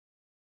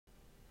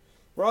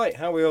Right,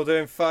 how are we all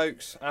doing,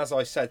 folks? As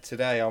I said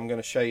today, I'm going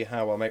to show you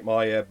how I make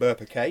my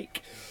BurPer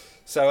cake.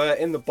 So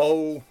in the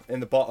bowl, in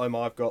the bottom,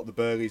 I've got the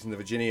burleys and the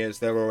Virginias.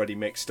 They're already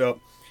mixed up.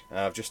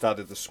 I've just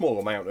added the small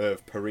amount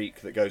of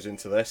perique that goes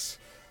into this.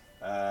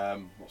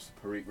 What's the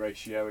perique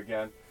ratio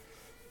again?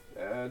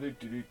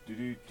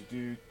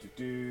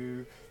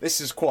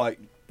 This is quite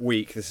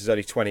weak. This is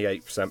only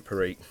 28%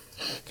 perique.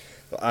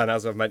 And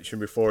as I've mentioned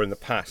before in the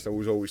past, I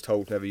was always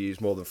told never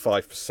use more than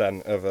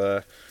 5%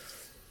 of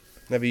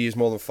Never use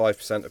more than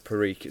 5% of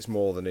perique, it's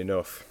more than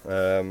enough.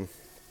 So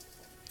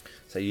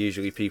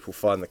usually people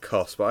find the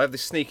cost, but I have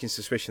this sneaking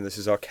suspicion this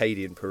is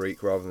Arcadian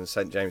perique rather than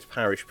St James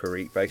Parish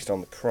perique based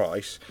on the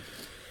price.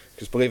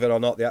 Because believe it or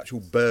not, the actual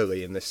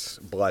burley in this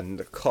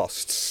blend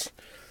costs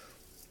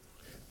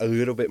a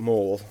little bit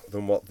more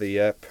than what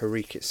the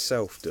perique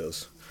itself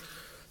does.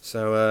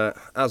 So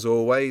as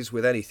always,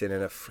 with anything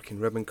in a freaking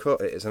ribbon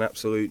cut, it is an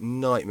absolute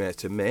nightmare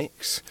to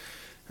mix,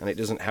 and it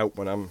doesn't help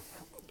when I'm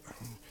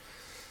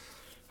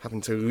having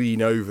to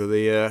lean over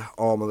the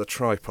arm of the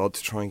tripod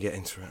to try and get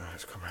into it.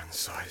 Let's come around the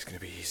side, it's going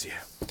to be easier.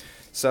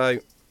 So,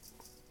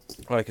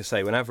 like I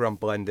say, whenever I'm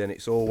blending,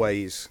 it's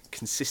always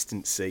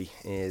consistency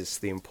is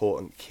the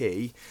important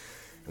key.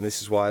 And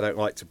this is why I don't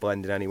like to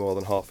blend in any more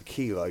than half a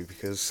kilo,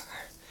 because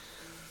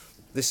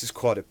this is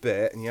quite a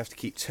bit, and you have to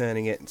keep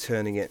turning it and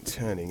turning it and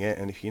turning it.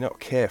 And if you're not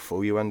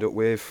careful, you end up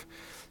with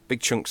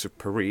big chunks of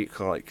perique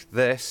like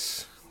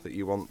this, that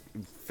you want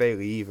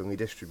fairly evenly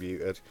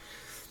distributed.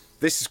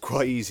 This is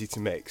quite easy to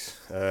mix,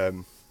 as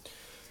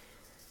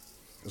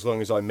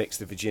long as I mix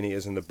the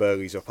Virginias and the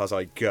burleys up as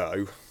I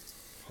go.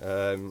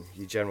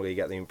 You generally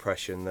get the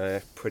impression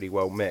they're pretty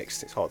well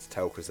mixed. It's hard to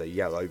tell because they're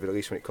yellow, but at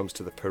least when it comes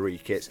to the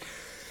perique, it's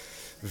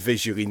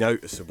visually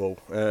noticeable.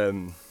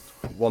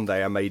 One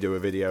day I may do a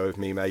video of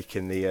me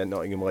making the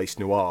Nottingham Lace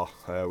Noir,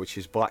 which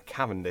is black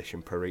Cavendish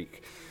and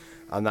perique,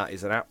 and that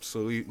is an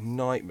absolute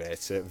nightmare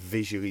to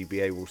visually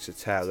be able to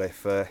tell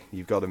if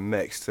you've got them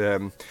mixed.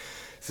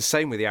 It's the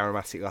same with the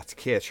aromatic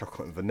Latakia,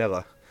 chocolate and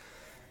vanilla.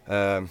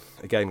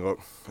 Again,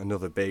 look,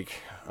 another big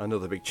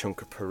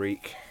chunk of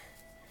perique.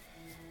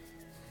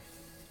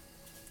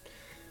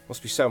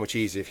 Must be so much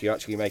easier if you're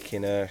actually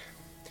making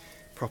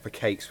proper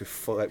cakes with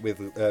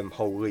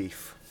whole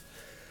leaf.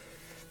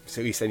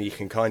 So at least then you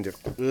can kind of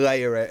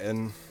layer it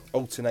and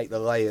alternate the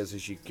layers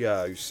as you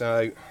go.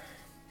 So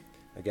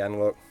again,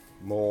 look,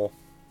 more.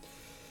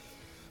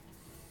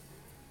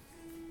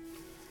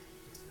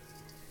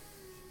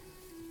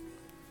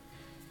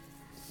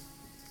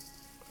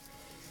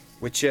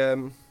 Which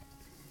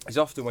is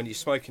often when you're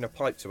smoking a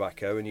pipe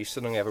tobacco and you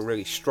suddenly have a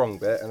really strong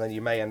bit, and then you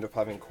may end up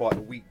having quite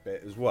a weak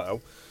bit as well.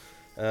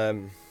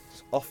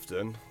 It's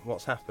often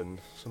what's happened.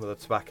 Some of the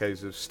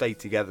tobaccos have stayed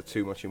together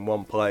too much in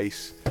one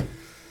place,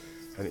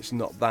 and it's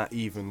not that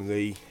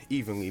evenly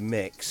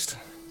mixed.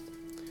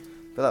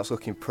 But that's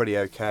looking pretty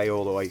okay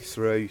all the way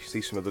through. You see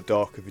some of the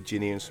darker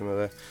Virginia and some of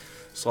the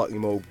slightly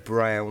more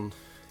brown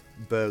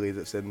burley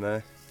that's in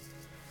there.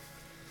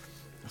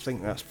 I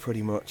think that's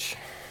pretty much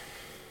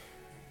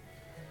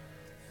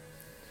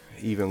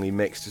evenly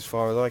mixed as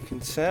far as I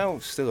can tell.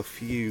 Still a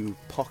few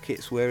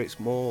pockets where it's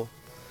more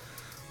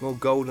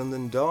golden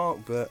than dark,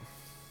 but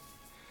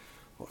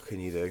what can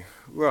you do?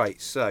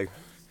 Right, so I'm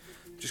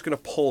just going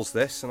to pause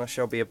this and I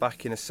shall be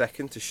back in a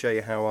second to show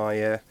you how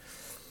I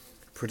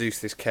produce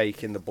this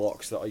cake in the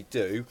blocks that I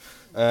do,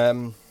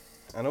 and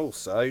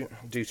also,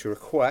 due to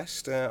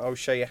request, I'll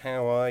show you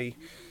how I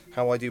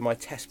do my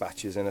test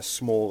batches in a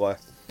smaller,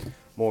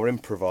 more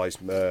improvised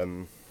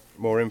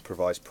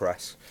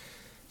press.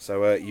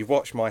 So you've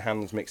watched my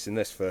hands mixing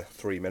this for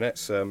 3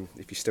 minutes.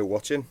 If you're still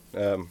watching,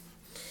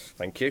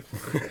 thank you.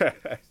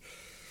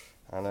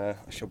 And I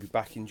shall be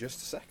back in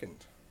just a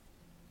second.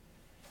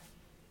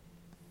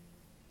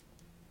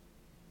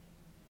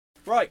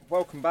 Right,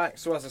 welcome back.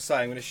 So as I say,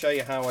 I'm going to show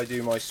you how I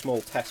do my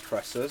small test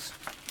presses.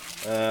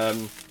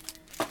 You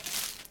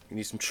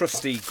need some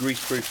trusty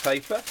greaseproof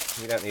paper.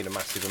 You don't need a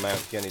massive amount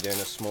if you're only doing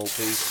a small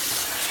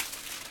piece.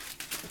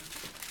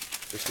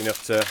 Just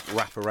enough to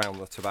wrap around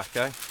the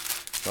tobacco.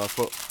 So I've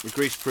put the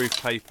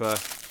greaseproof paper.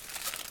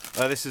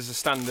 This is a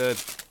standard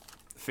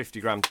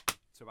 50-gram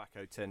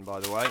tobacco tin,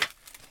 by the way,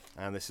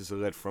 and this is a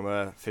lid from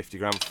a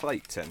 50-gram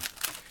flake tin.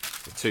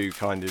 The two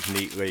kind of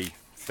neatly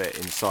fit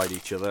inside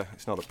each other.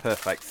 It's not a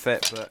perfect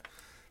fit, but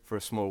for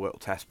a small little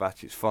test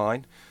batch it's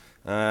fine.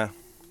 Take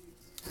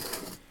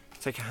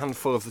a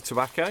handful of the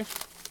tobacco,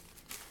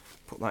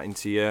 put that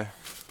into your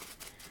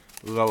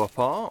lower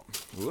part.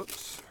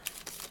 Whoops.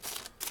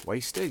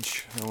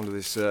 Wastage. I wonder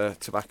there's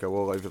tobacco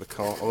all over the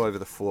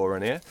floor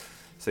in here.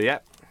 So yeah,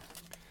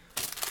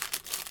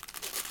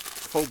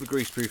 fold the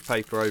greaseproof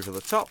paper over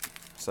the top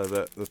so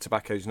that the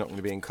tobacco is not going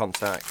to be in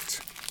contact.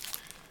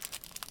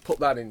 Put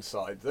that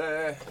inside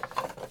there.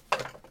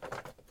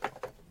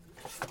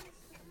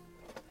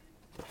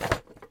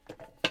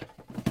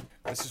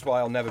 This is why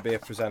I'll never be a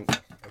presenter,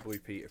 a Blue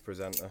Peter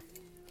presenter.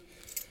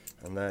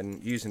 And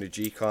then using a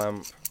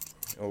G-clamp,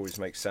 it always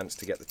makes sense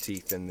to get the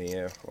teeth in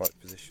the right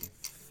position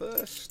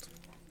first.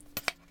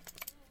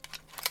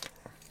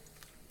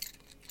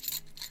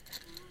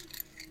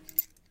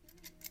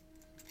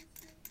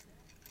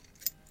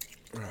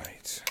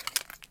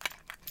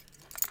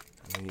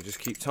 and you just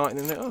keep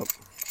tightening it up.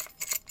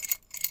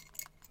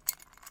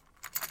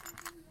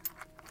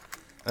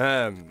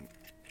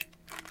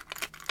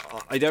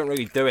 I don't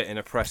really do it in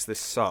a press this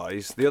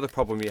size. The other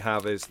problem you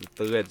have is that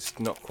the lid's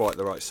not quite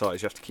the right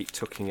size. You have to keep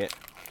tucking it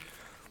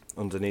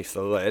underneath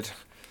the lid,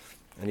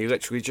 and you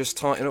literally just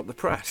tighten up the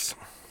press.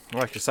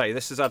 Like I say,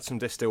 this has had some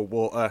distilled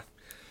water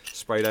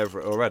sprayed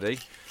over it already,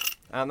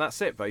 and that's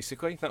it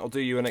basically. That'll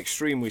do you an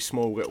extremely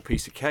small little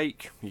piece of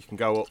cake. You can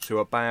go up to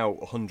about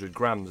 100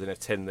 grams in a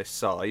tin this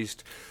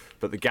sized,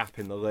 but the gap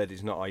in the lid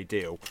is not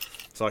ideal.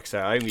 So like I say,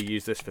 I only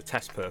use this for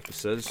test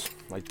purposes.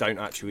 I don't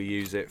actually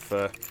use it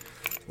for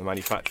the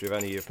manufacture of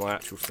any of my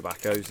actual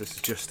tobaccos. This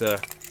is just a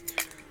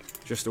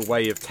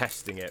way of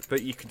testing it,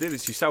 but you can do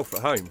this yourself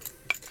at home.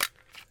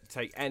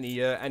 Take any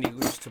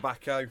loose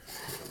tobacco,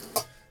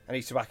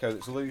 any tobacco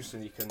that's loose,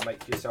 and you can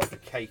make yourself a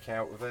cake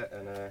out of it,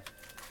 and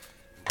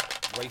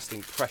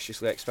wasting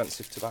preciously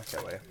expensive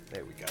tobacco here.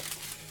 There we go.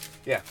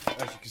 Yeah,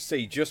 as you can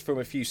see, just from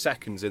a few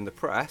seconds in the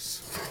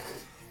press,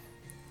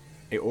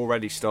 it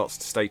already starts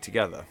to stay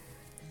together.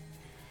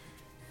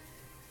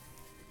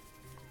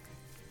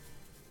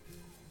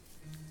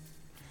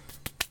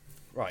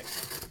 Right,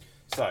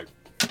 so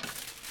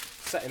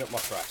setting up my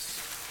press.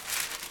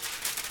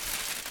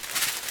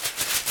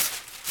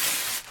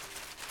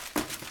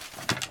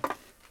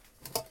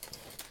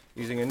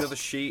 Using another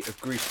sheet of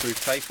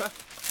greaseproof paper.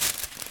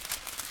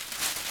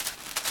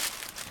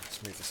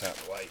 Let's move this out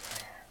of the way.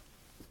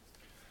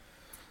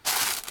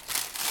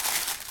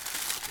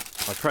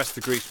 I press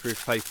the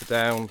greaseproof paper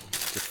down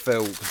to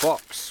fill the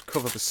box,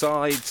 cover the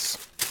sides,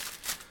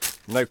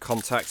 no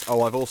contact.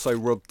 Oh, I've also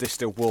rubbed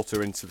distilled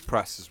water into the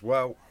press as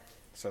well,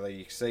 so there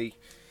you can see.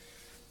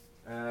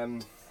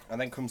 And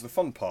then comes the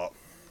fun part,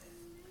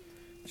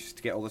 just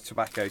to get all the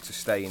tobacco to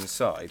stay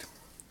inside.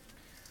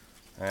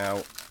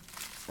 Now,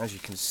 as you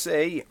can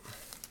see,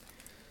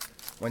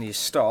 when you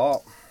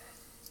start,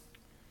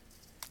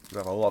 you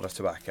have a lot of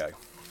tobacco.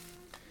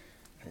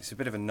 It's a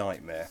bit of a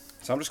nightmare.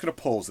 So I'm just going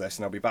to pause this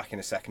and I'll be back in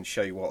a second to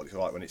show you what it's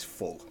like when it's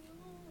full.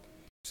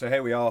 So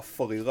here we are,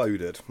 fully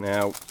loaded.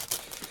 Now,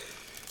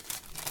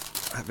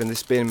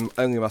 this being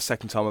only my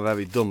second time I've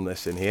ever done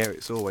this in here,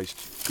 it's always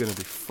going to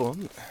be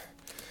fun.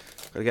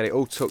 Got to get it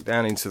all tucked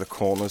down into the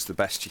corners the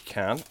best you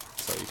can.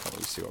 So you can't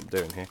really see what I'm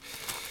doing here.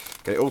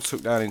 Get it all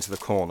tucked down into the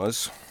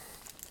corners.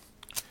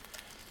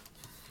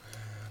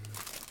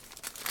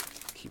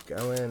 Keep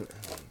going.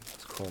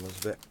 This corner's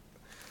a bit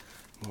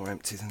more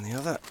empty than the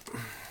other.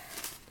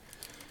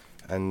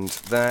 And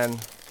then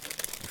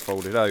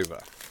fold it over.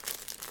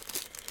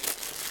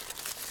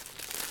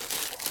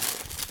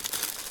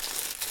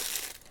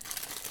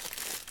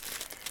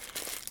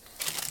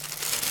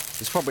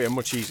 There's probably a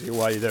much easier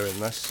way of doing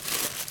this.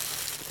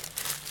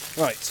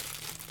 Right.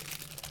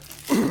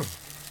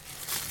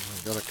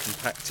 I've got to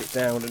compact it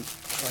down and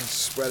try and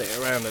spread it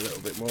around a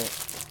little bit more.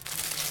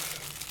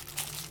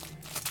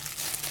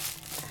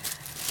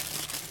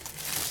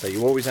 So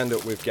you always end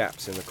up with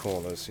gaps in the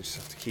corners. You just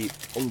have to keep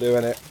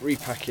undoing it,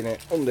 repacking it,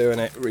 undoing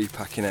it,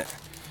 repacking it.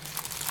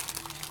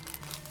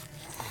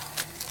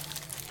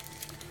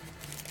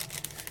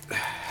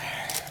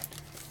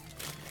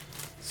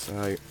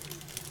 So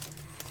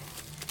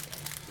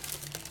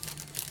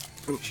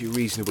once you're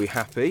reasonably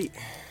happy,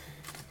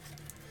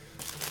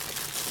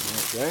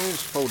 there it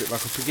goes. Fold it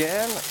back up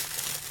again.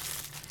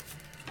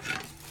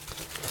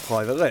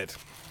 Apply the lid.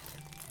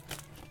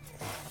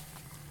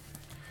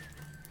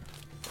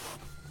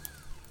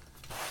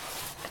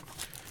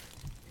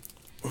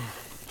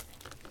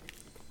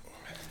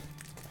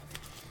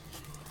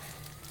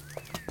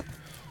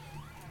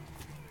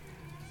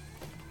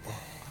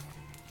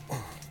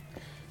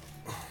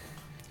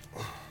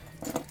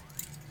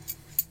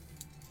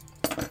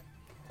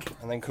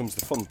 And then comes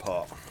the fun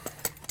part.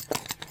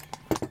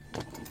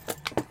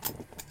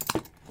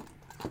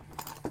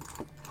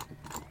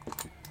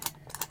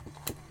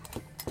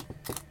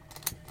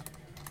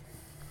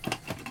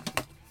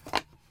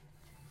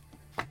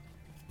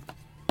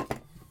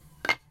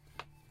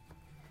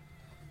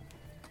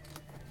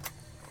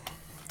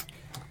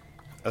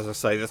 As I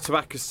say, the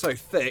tobacco is so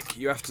thick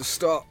you have to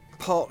start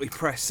partly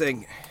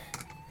pressing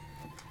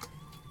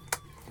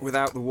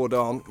without the wood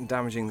on and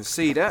damaging the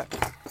cedar.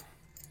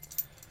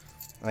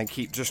 And then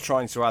keep just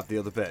trying to add the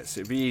other bits.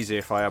 It'd be easier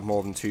if I had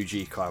more than 2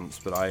 G clamps,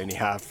 but I only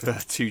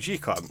have 2 G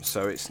clamps,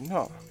 so it's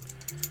not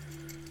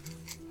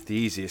the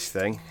easiest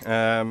thing.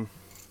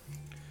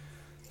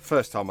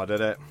 First time I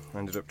did it, I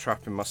ended up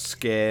trapping my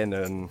skin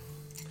and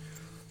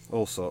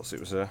all sorts. It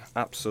was an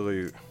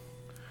absolute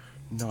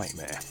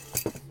nightmare.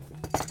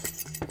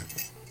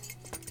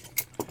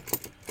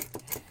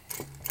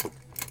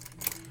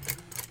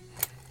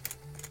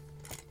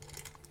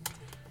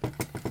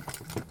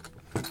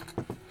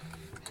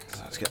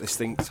 Get this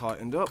thing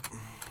tightened up.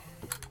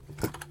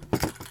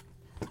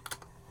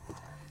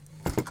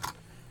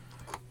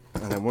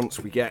 And then once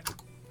we get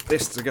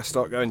this to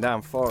start going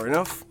down far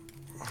enough,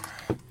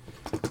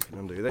 we can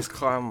undo this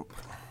clamp.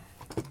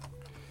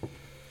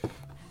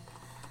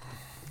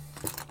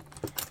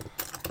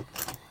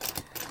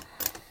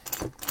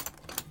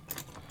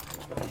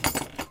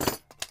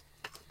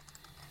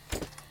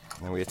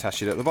 we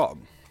attach it at the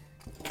bottom.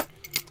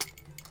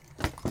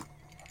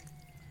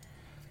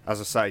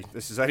 As I say,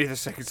 this is only the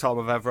second time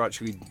I've ever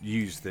actually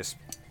used this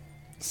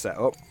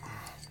setup,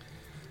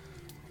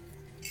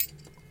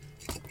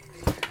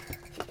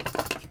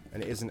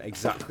 and it isn't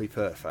exactly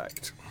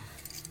perfect.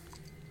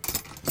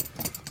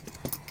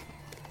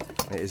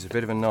 It is a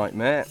bit of a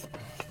nightmare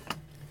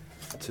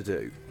to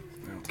do.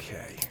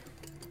 Okay.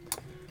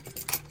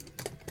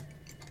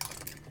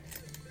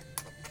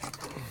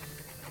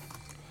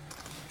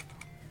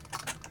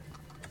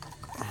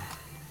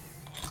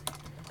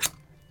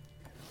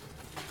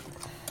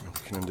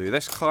 We can undo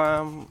this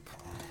clamp.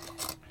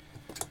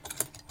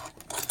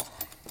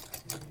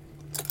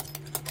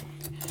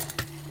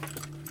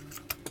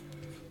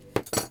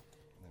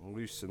 And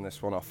loosen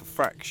this one off a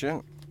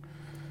fraction.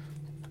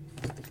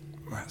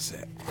 That's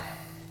it.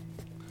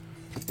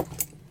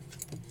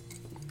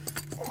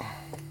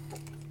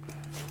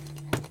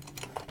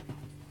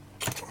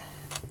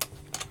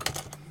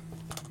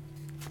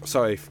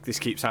 Sorry if this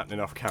keeps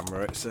happening off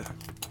camera, it's a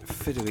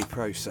fiddly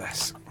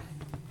process.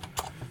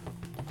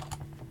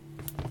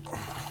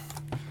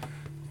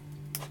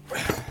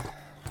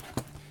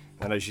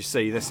 And as you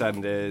see, this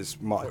end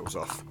is miles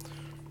off.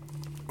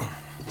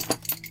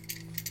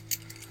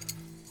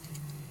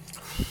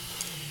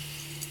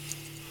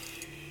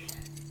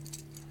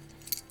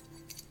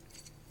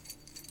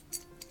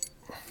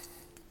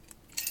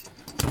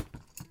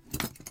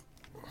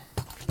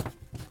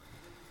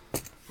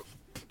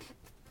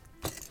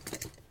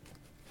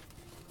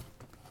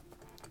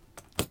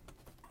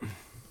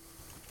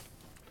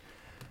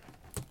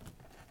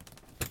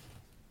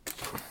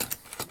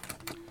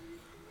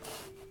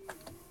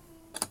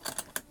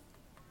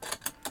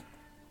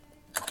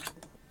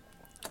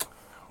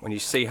 When you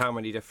see how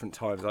many different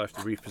times I have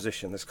to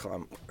reposition this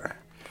clamp.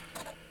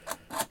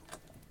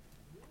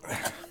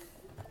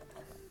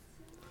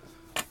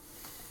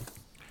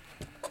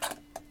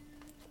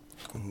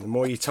 And the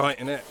more you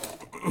tighten it,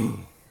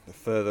 the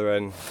further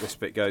in this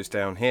bit goes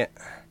down here.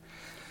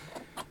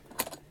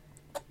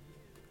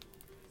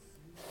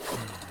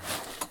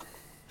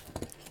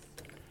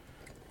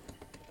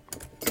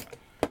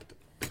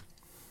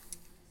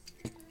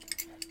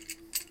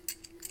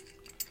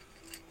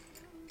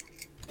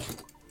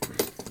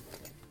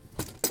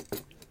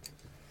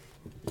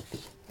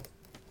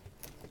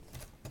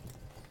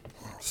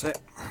 It.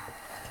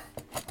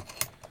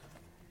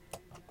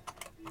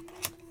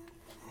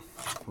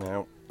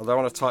 Now, I don't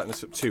want to tighten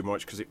this up too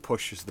much because it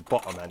pushes the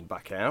bottom end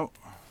back out.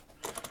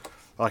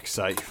 Like I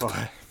say,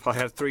 if I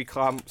had 3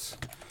 clamps,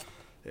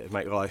 it'd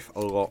make life a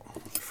lot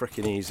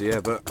freaking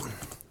easier, but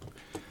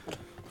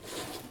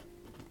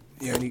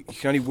you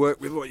can only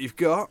work with what you've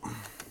got.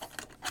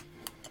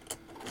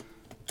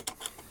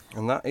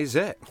 And that is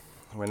it.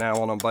 We're now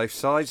on both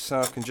sides, so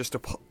I can just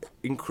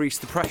increase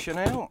the pressure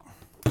now.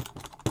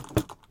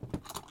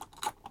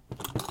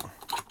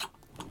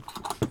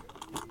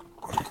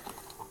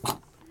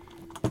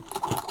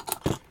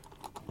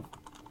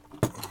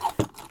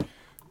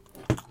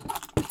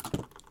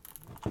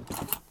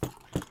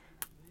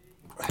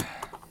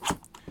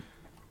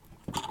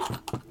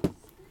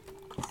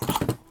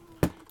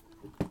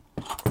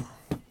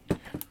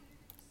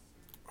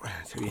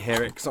 Until you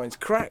hear it starting to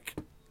crack.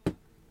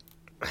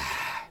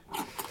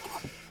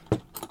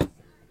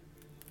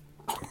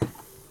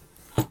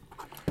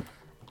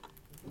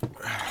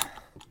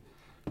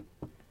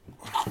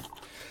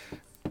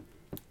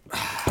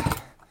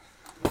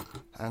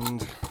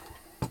 And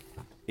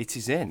it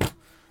is in.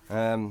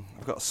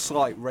 I've got a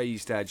slight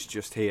raised edge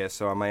just here,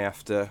 so I may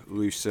have to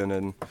loosen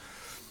and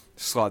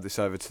slide this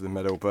over to the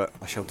middle, but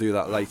I shall do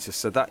that later.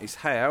 So that is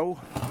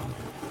how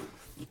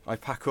I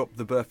pack up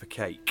the BurPer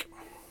Kake.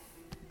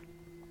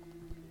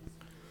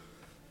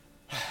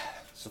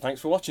 So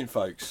thanks for watching,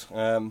 folks.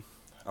 I'll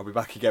be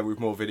back again with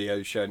more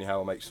videos showing you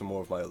how I make some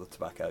more of my other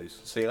tobaccos.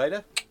 See you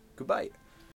later. Goodbye.